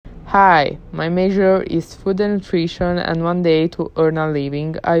Hi, my major is food and nutrition, and one day to earn a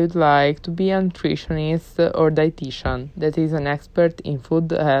living, I would like to be a nutritionist or dietitian that is an expert in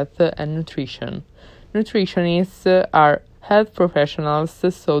food, health, and nutrition. Nutritionists are health professionals,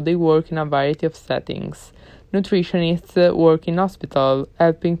 so they work in a variety of settings. Nutritionists work in hospital,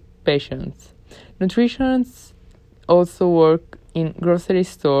 helping patients. Nutritionists also work in grocery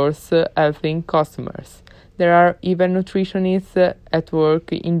stores, helping customers. There are even nutritionists at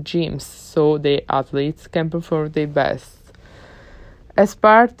work in gyms, so the athletes can perform their best. As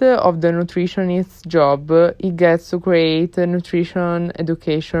part of the nutritionist's job, he gets to create nutrition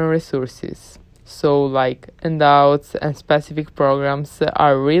education resources. So, like handouts and specific programs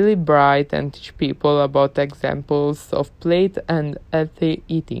are really bright and teach people about examples of plate and healthy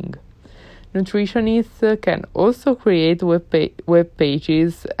eating. Nutritionists can also create web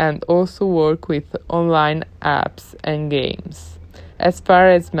pages and also work with online apps and games. As far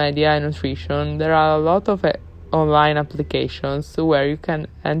as media and nutrition, there are a lot of online applications where you can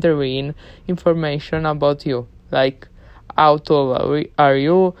enter in information about you, like how tall are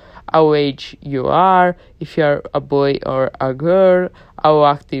you, how age you are, if you are a boy or a girl, how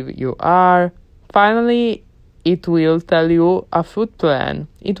active you are. Finally, it will tell you a food plan.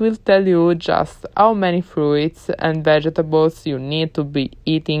 It will tell you just how many fruits and vegetables you need to be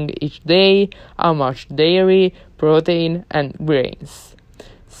eating each day, how much dairy, protein, and grains,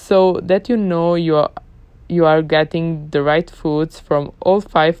 so that you know you are getting the right foods from all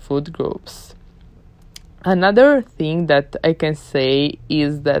 5 food groups. Another thing that I can say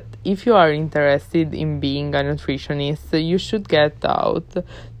is that if you are interested in being a nutritionist, you should get out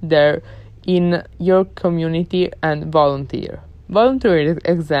there in your community and volunteer. Volunteer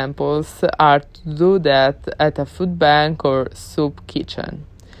examples are to do that at a food bank or soup kitchen.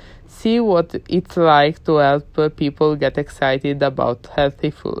 See what it's like to help people get excited about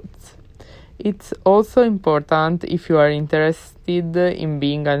healthy foods. It's also important, if you are interested in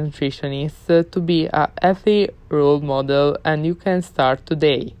being a nutritionist, to be a healthy role model, and you can start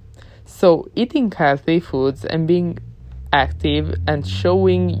today. So, eating healthy foods and being active and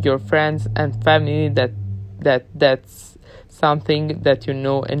showing your friends and family that's something that you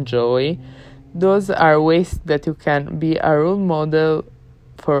know enjoy, those are ways that you can be a role model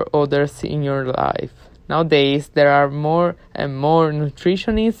for others in your life. Nowadays there are more and more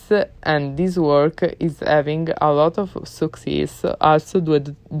nutritionists, and this work is having a lot of success, also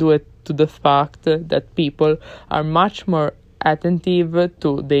due to the fact that people are much more attentive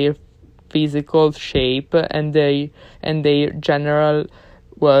to their physical shape and their general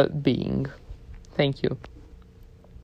well-being. Thank you.